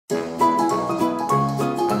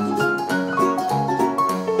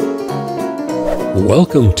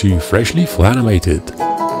Welcome to Freshly Flanimated.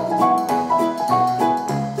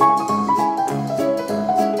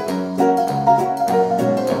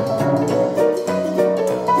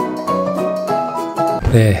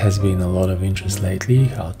 There has been a lot of interest lately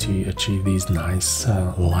how to achieve these nice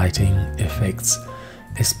lighting effects,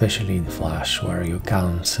 especially in Flash, where you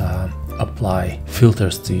can't apply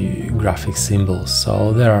filters to graphic symbols.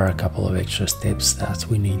 So there are a couple of extra steps that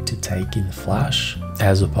we need to take in Flash,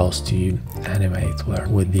 as opposed to Animate, where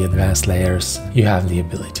with the advanced layers you have the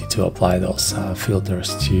ability to apply those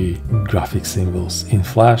filters to graphic symbols. In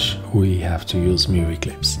Flash we have to use movie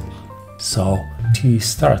clips. So to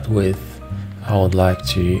start with, I would like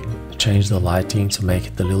to change the lighting to make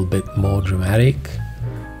it a little bit more dramatic.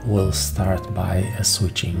 We'll start by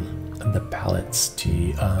switching the palettes to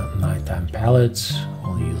nighttime palette.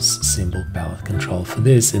 We'll use symbol palette control for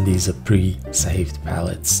this, and these are pre-saved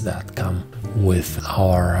palettes that come with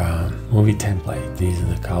our movie template. These are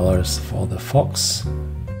the colors for the fox.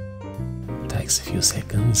 It takes a few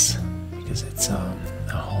seconds because it's a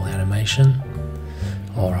whole animation.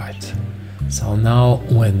 Alright, so now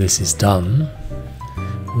when this is done,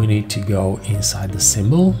 we need to go inside the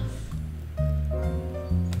symbol.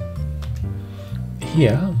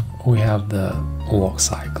 Here we have the walk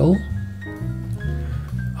cycle.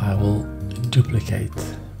 I will duplicate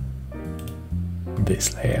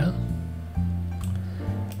this layer,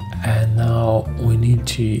 and now we need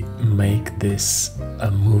to make this a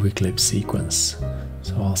movie clip sequence.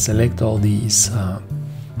 So I'll select all these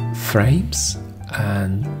frames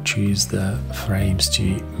and choose the frames to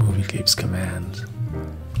movie clips command.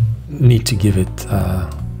 Need to give it a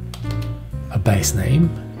base name.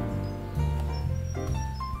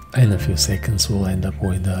 In a few seconds we'll end up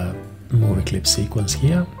with a movie clip sequence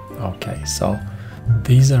here. Okay, so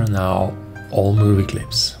these are now all movie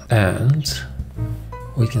clips, and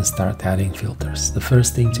we can start adding filters. The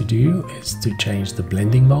first thing to do is to change the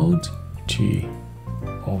blending mode to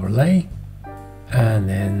overlay, and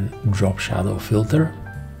then drop shadow filter.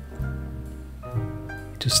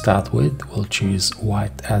 To start with, we'll choose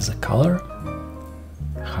white as a color,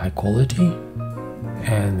 high quality,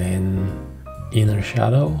 and then inner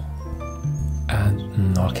shadow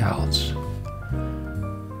and knockout.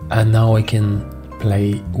 And now we can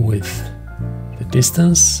play with the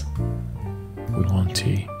distance. We want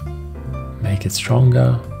to make it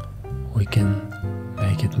stronger, we can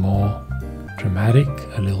make it more dramatic,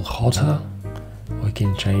 a little hotter. We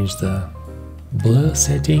can change the blur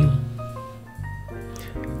setting,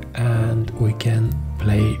 and we can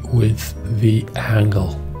play with the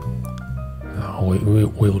angle.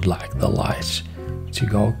 We would like the light to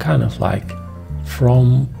go kind of like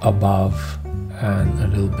from above and a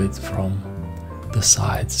little bit from the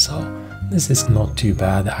side. So this is not too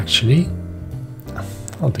bad actually.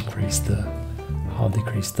 I'll decrease the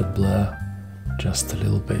blur just a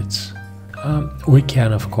little bit. We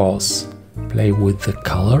can of course play with the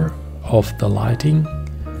color of the lighting.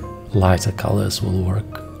 Lighter colors will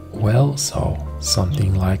work well, so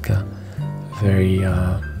something like a very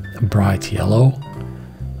bright yellow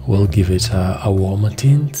will give it a warmer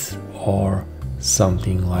tint, or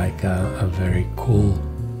something like a very cool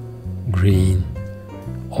green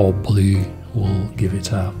or blue will give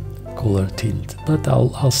it a cooler tint, but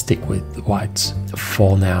I'll stick with white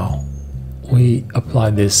for now. We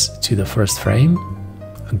apply this to the first frame.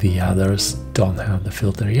 The others don't have the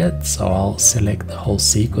filter yet, so I'll select the whole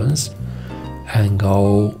sequence and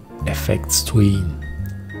go Effects Tween.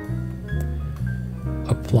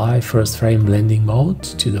 Apply first frame blending mode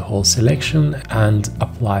to the whole selection, and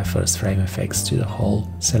apply first frame effects to the whole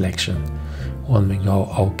selection. When we go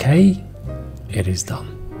OK, it is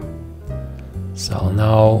done. So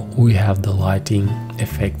now we have the lighting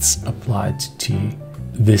effects applied to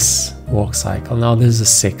this walk cycle. Now there's a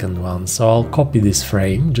second one, so I'll copy this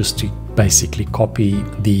frame just to basically copy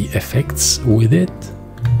the effects with it.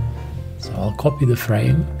 So I'll copy the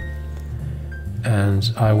frame,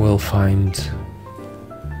 and I will find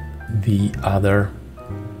the other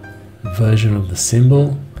version of the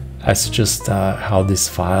symbol. That's just how this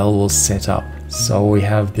file was set up. So we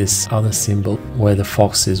have this other symbol where the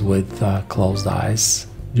fox is with closed eyes.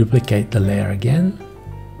 Duplicate the layer again,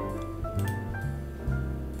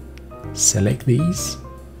 select these,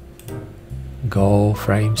 go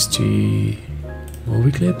frames to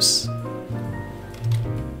movie clips,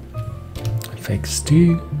 effects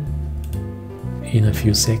 2. In a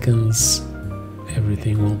few seconds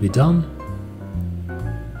everything will be done,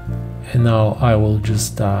 and now I will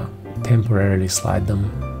just temporarily slide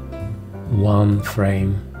them one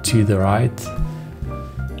frame to the right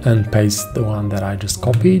and paste the one that I just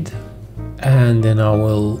copied, and then I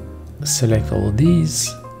will select all of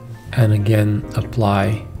these and again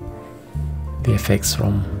apply the effects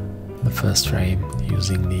from the first frame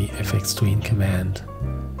using the FX Tween command.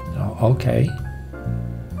 Okay,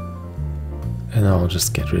 and I'll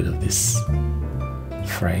just get rid of this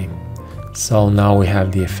frame. So now we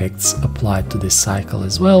have the effects applied to this cycle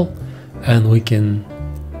as well, and we can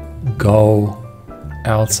go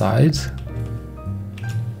outside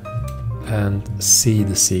and see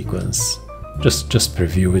the sequence. Just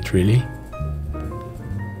preview it really.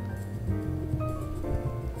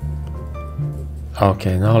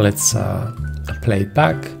 Okay, now let's play it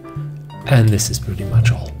back, and this is pretty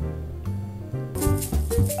much all.